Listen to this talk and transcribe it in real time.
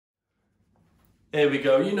Here we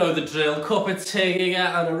go, you know the drill. Cup of tea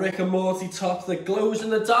and a Rick and Morty top that glows in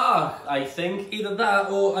the dark, I think. Either that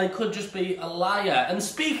or I could just be a liar. And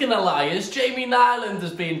speaking of liars, Jamie Nyland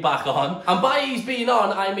has been back on. And by he's been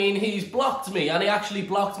on, I mean he's blocked me. And he actually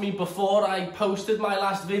blocked me before I posted my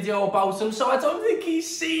last video about him. So I don't think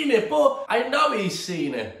he's seen it, but I know he's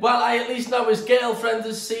seen it. Well, I at least know his girlfriend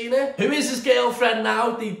has seen it. Who is his girlfriend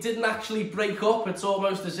now? They didn't actually break up. It's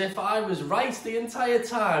almost as if I was right the entire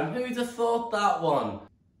time. Who'd have thought that one?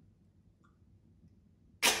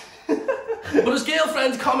 But his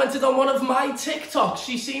girlfriend commented on one of my TikToks.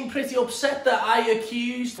 She seemed pretty upset that I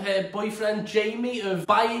accused her boyfriend Jamie of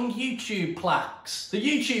buying YouTube plaques. The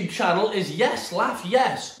YouTube channel is Yes Laugh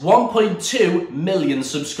Yes, 1.2 million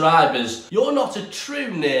subscribers. You're not a true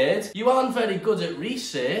nerd. You aren't very good at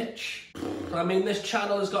research. I mean, this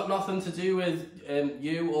channel has got nothing to do with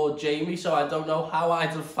you or Jamie, so I don't know how I'd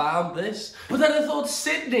have found this. But then I thought,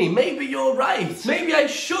 Sydney, maybe you're right. Maybe I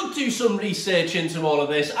should do some research into all of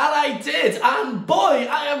this, and I did. And boy,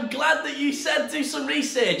 I am glad that you said do some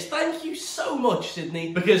research. Thank you so much,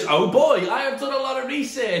 Sydney. Because, oh boy, I have done a lot of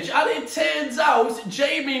research, and it turns out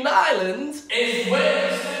Jamie Nyland is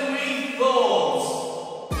worse than we thought.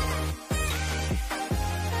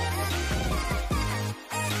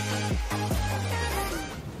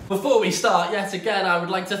 Before we start, yet again, I would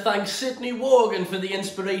like to thank Sydney Morgan for the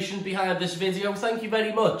inspiration behind this video. Thank you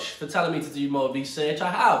very much for telling me to do more research.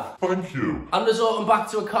 I have. Thank you. And resorting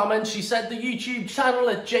back to a comment, she said the YouTube channel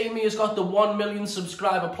that Jamie has got the 1 million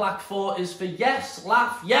subscriber plaque for is for Yes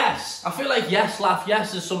Laugh Yes. I feel like Yes Laugh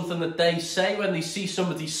Yes is something that they say when they see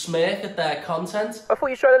somebody smirk at their content. I thought you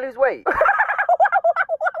were trying to lose weight.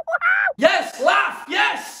 Yes, laugh,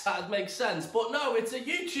 yes! That'd make sense, but no, it's a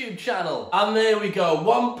YouTube channel. And there we go,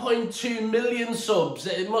 1.2 million subs.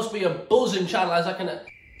 It must be a buzzing channel, as I can...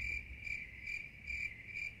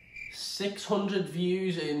 600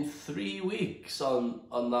 views in 3 weeks on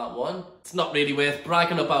that one. It's not really worth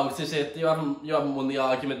bragging about, is it? You haven't won the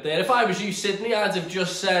argument there. If I was you, Sydney, I'd have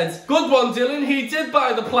just said, good one, Dylan, he did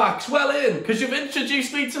buy the plaques, well in, because you've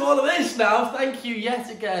introduced me to all of this now. Thank you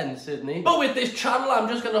yet again, Sydney. But with this channel, I'm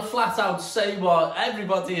just going to flat out say what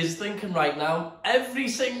everybody is thinking right now. Every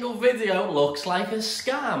single video looks like a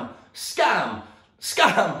scam. Scam.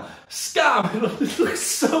 Scam! Scam! It looks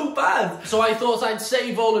so bad. So I thought I'd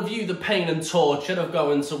save all of you the pain and torture of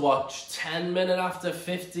going to watch 10 minute after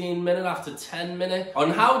 15 minute after 10 minute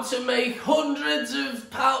on how to make hundreds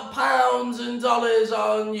of pounds and dollars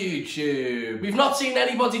on YouTube. We've not seen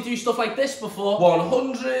anybody do stuff like this before.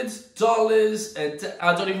 $100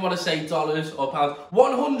 I don't even want to say dollars or pounds.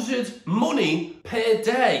 100 money per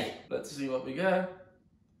day. Let's see what we get.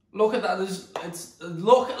 Look at that,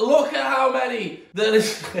 look at how many there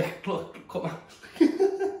is. Look, come on.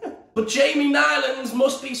 But Jamie Nyland's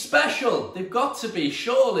must be special. They've got to be,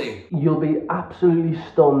 surely. You'll be absolutely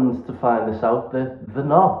stunned to find this out, they're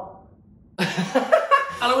not. And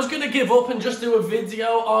I was going to give up and just do a video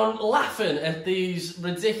on laughing at these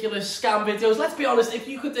ridiculous scam videos. Let's be honest, if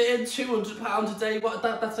you could earn £200 a day,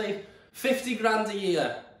 that's like 50 grand a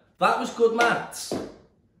year. That was good maths.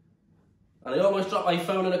 And I almost dropped my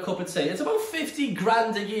phone in a cup of tea. It's about 50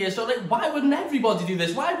 grand a year, so like, why wouldn't everybody do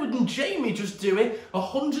this? Why wouldn't Jamie just do it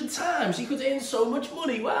 100 times? He could earn so much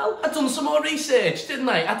money. Well, I've done some more research, didn't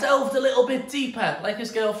I? I delved a little bit deeper, like his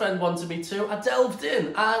girlfriend wanted me to. I delved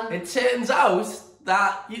in, and it turns out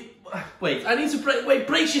that you... Wait, I need to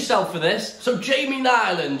brace yourself for this. So Jamie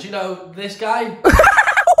Nyland, you know, this guy...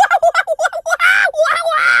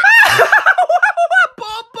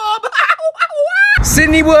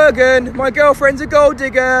 Sydney Morgan, my girlfriend's a gold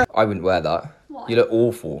digger. I wouldn't wear that. What? You look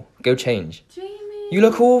awful. Go change. Jamie. You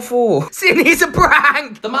look awful. Sydney's a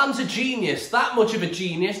prank. The man's a genius, that much of a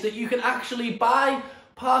genius that you can actually buy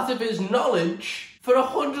part of his knowledge for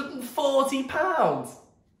 £140.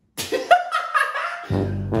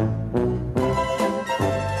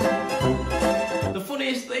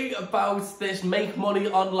 Thing about this make money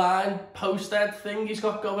online post-ed thing he's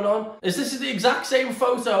got going on is this is the exact same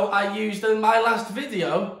photo I used in my last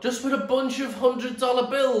video, just with a bunch of $100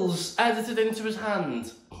 bills edited into his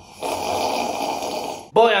hand.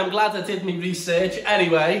 Boy, I'm glad I did my research.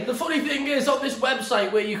 Anyway, the funny thing is, on this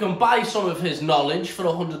website where you can buy some of his knowledge for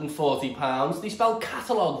 £140, they spell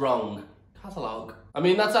catalogue wrong. Catalogue. I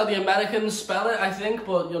mean, that's how the Americans spell it, I think,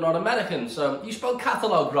 but you're not American, so you spell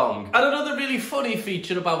catalogue wrong. And another really funny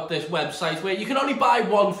feature about this website where you can only buy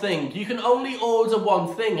one thing. You can only order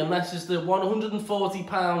one thing, and this is the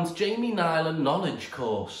 £140 Jamie Nyland knowledge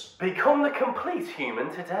course. Become the complete human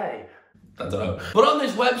today. I don't know. But on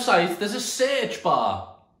this website, there's a search bar.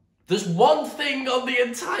 There's one thing on the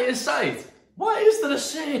entire site. Why is there a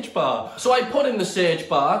search bar? So I put in the search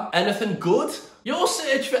bar, anything good? Your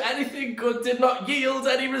search for anything good did not yield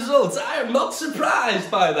any results. I am not surprised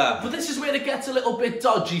by that. But this is where it gets a little bit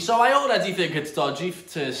dodgy. So I already think it's dodgy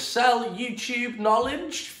to sell YouTube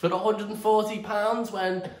knowledge for £140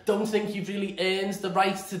 when I don't think you've really earned the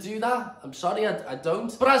right to do that. I'm sorry, I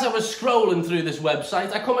don't. But as I was scrolling through this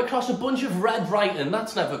website, I come across a bunch of red writing.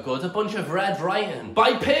 That's never good, a bunch of red writing.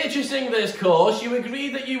 By purchasing this course, you agree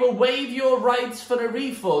that you will waive your rights for a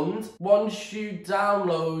refund once you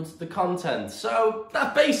download the content. So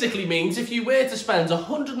that basically means if you were to spend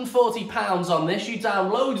 £140 on this, you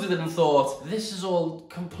downloaded it and thought, this is all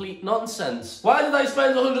complete nonsense. Why did I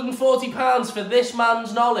spend £140 for this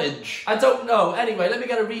man's knowledge? I don't know. Anyway, let me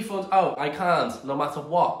get a refund. Oh, I can't, no matter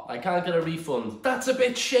what. I can't get a refund. That's a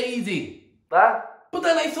bit shady. That? But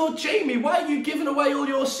then I thought, Jamie, why are you giving away all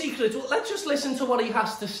your secrets? Well, let's just listen to what he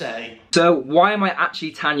has to say. So why am I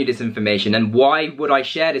actually telling you this information, and why would I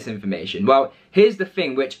share this information? Well, here's the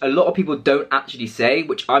thing which a lot of people don't actually say,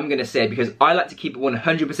 which I'm going to say because I like to keep it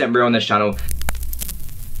 100% real on this channel.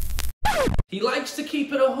 He likes to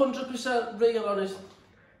keep it 100% real on his...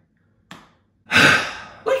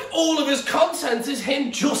 Like, all of his content is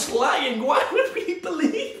him just lying. Why would we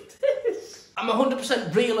believe this? I'm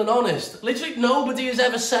 100% real and honest. Literally nobody has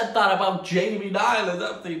ever said that about Jamie Nyland,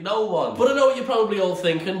 I think, no one. But I know what you're probably all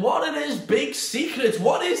thinking. What are his big secrets?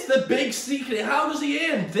 What is the big secret? How does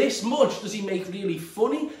he earn this much? Does he make really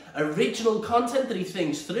funny, original content that he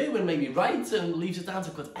thinks through and maybe writes and leaves it down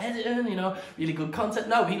to good editing, you know, really good content?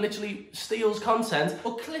 No, he literally steals content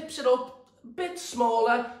or clips it up a bit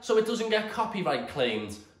smaller so it doesn't get copyright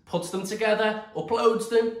claimed. Puts them together, uploads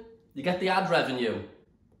them, you get the ad revenue.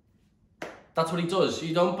 That's what he does.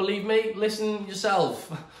 You don't believe me? Listen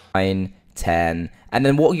yourself. 9, 10, and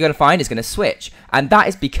then what you're going to find is going to switch. And that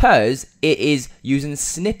is because it is using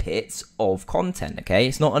snippets of content, okay?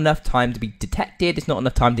 It's not enough time to be detected. It's not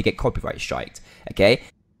enough time to get copyright striked, okay?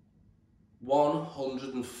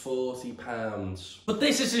 £140. But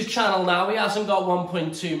this is his channel now. He hasn't got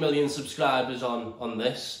 1.2 million subscribers on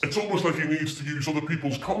this. It's almost like he needs to use other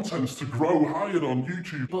people's content to grow higher on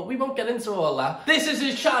YouTube. But we won't get into all that. This is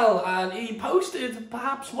his channel, and he posted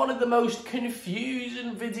perhaps one of the most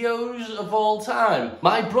confusing videos of all time.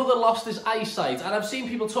 My brother lost his eyesight, and I've seen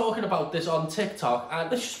people talking about this on TikTok,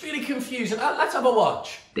 and it's just really confusing. Let's have a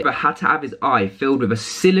watch. He had to have his eye filled with a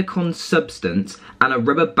silicone substance and a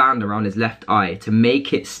rubber band around his left eye to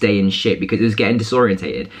make it stay in shape because it was getting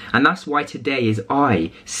disorientated. And that's why today his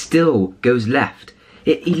eye still goes left.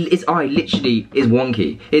 His eye literally is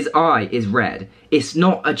wonky. His eye is red. It's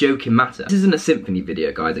not a joking matter. This isn't a symphony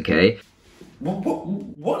video, guys, okay? What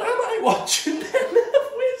am I watching then?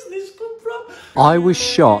 Where's this come from? I was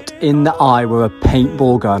shot in the eye with a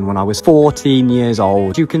paintball gun when I was 14 years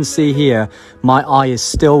old. You can see here, my eye is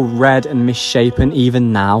still red and misshapen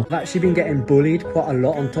even now. I've actually been getting bullied quite a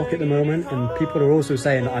lot on TikTok at the moment, and people are also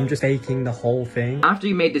saying that I'm just faking the whole thing. After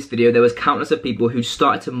he made this video, there was countless of people who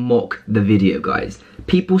started to mock the video, guys.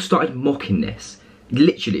 People started mocking this.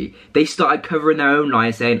 Literally, they started covering their own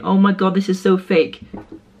lies saying, oh my god, this is so fake.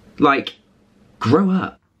 Like, grow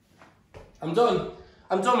up. I'm done.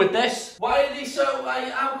 I'm done with this. Why are they so,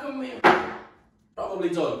 how come we... Probably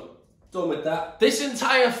done. Done with that. This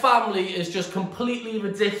entire family is just completely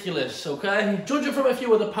ridiculous, okay? Judging from a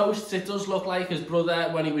few other posts, it does look like his brother,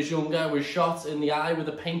 when he was younger, was shot in the eye with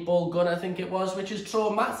a paintball gun, I think it was, which is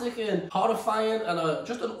traumatic and horrifying and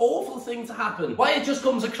just an awful thing to happen. Why it just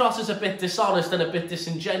comes across as a bit dishonest and a bit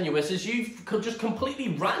disingenuous is you've just completely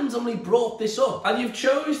randomly brought this up. And you've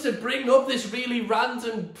chose to bring up this really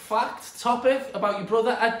random fact topic about your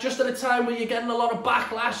brother just at a time where you're getting a lot of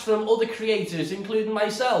backlash from other creators, including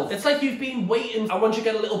myself. It's like you've been waiting, and once you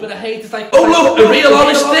get a little bit of hate, it's like, oh look, a real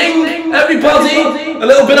honest thing, everybody, a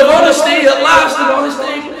little bit of honesty, at last, an honest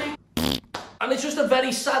thing. And it's just a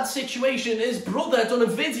very sad situation. His brother done a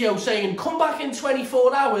video saying, come back in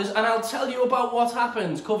 24 hours and I'll tell you about what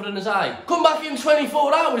happened, covering his eye. Come back in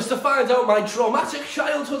 24 hours to find out my traumatic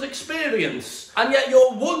childhood experience. And yet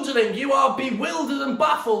you're wondering, you are bewildered and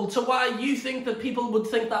baffled to why you think that people would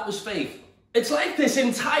think that was fake. It's like this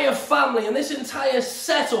entire family and this entire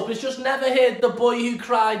setup has just never heard The Boy Who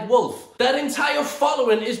Cried Wolf. Their entire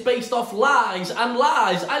following is based off lies and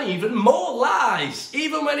even more lies.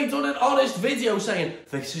 Even when he done an honest video saying,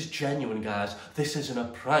 this is genuine, guys, this isn't a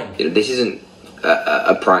prank. This isn't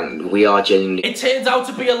a prank. We are genuinely... It turns out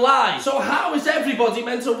to be a lie. So how is everybody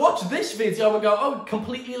meant to watch this video and go, oh,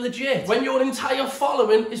 completely legit, when your entire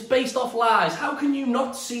following is based off lies? How can you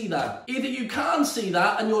not see that? Either you can't see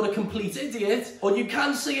that and you're a complete idiot, or you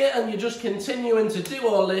can see it and you're just continuing to do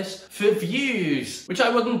all this for views, which I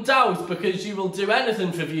wouldn't doubt, because you will do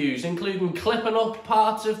anything for views, including clipping up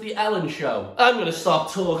parts of the Ellen show. I'm going to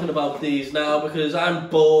stop talking about these now because I'm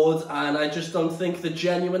bored and I just don't think they're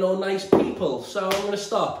genuine or nice people, so I'm going to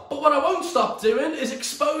stop. But what I won't stop doing is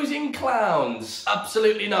exposing clowns.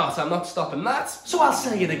 Absolutely not, I'm not stopping that. So I'll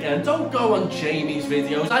say it again, don't go on Jamie's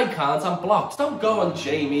videos. I can't, I'm blocked. Don't go on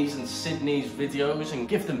Jamie's and Sydney's videos and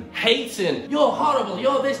give them hating. You're horrible,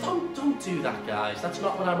 you're this. Don't do that, guys. That's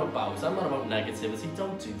not what I'm about. I'm not about negativity,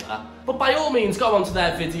 don't do that. But by all means, go onto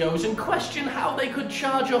their videos and question how they could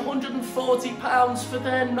charge £140 for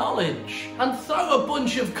their knowledge. And throw a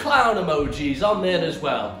bunch of clown emojis on there as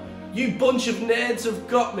well. You bunch of nerds have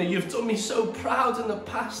got me. You've done me so proud in the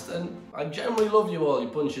past, and I genuinely love you all, you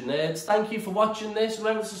bunch of nerds. Thank you for watching this.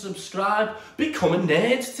 Remember to subscribe. Become a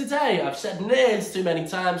nerd today. I've said nerds too many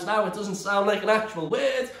times now. It doesn't sound like an actual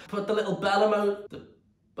word. Put the little bell emoji,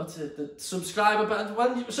 the subscriber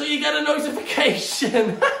button, so you get a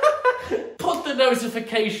notification. Put the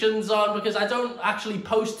notifications on because I don't actually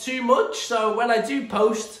post too much, so when I do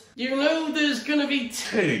post, you know there's gonna be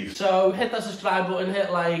 2. So hit that subscribe button,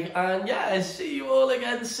 hit like, and yeah, see you all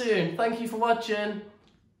again soon. Thank you for watching.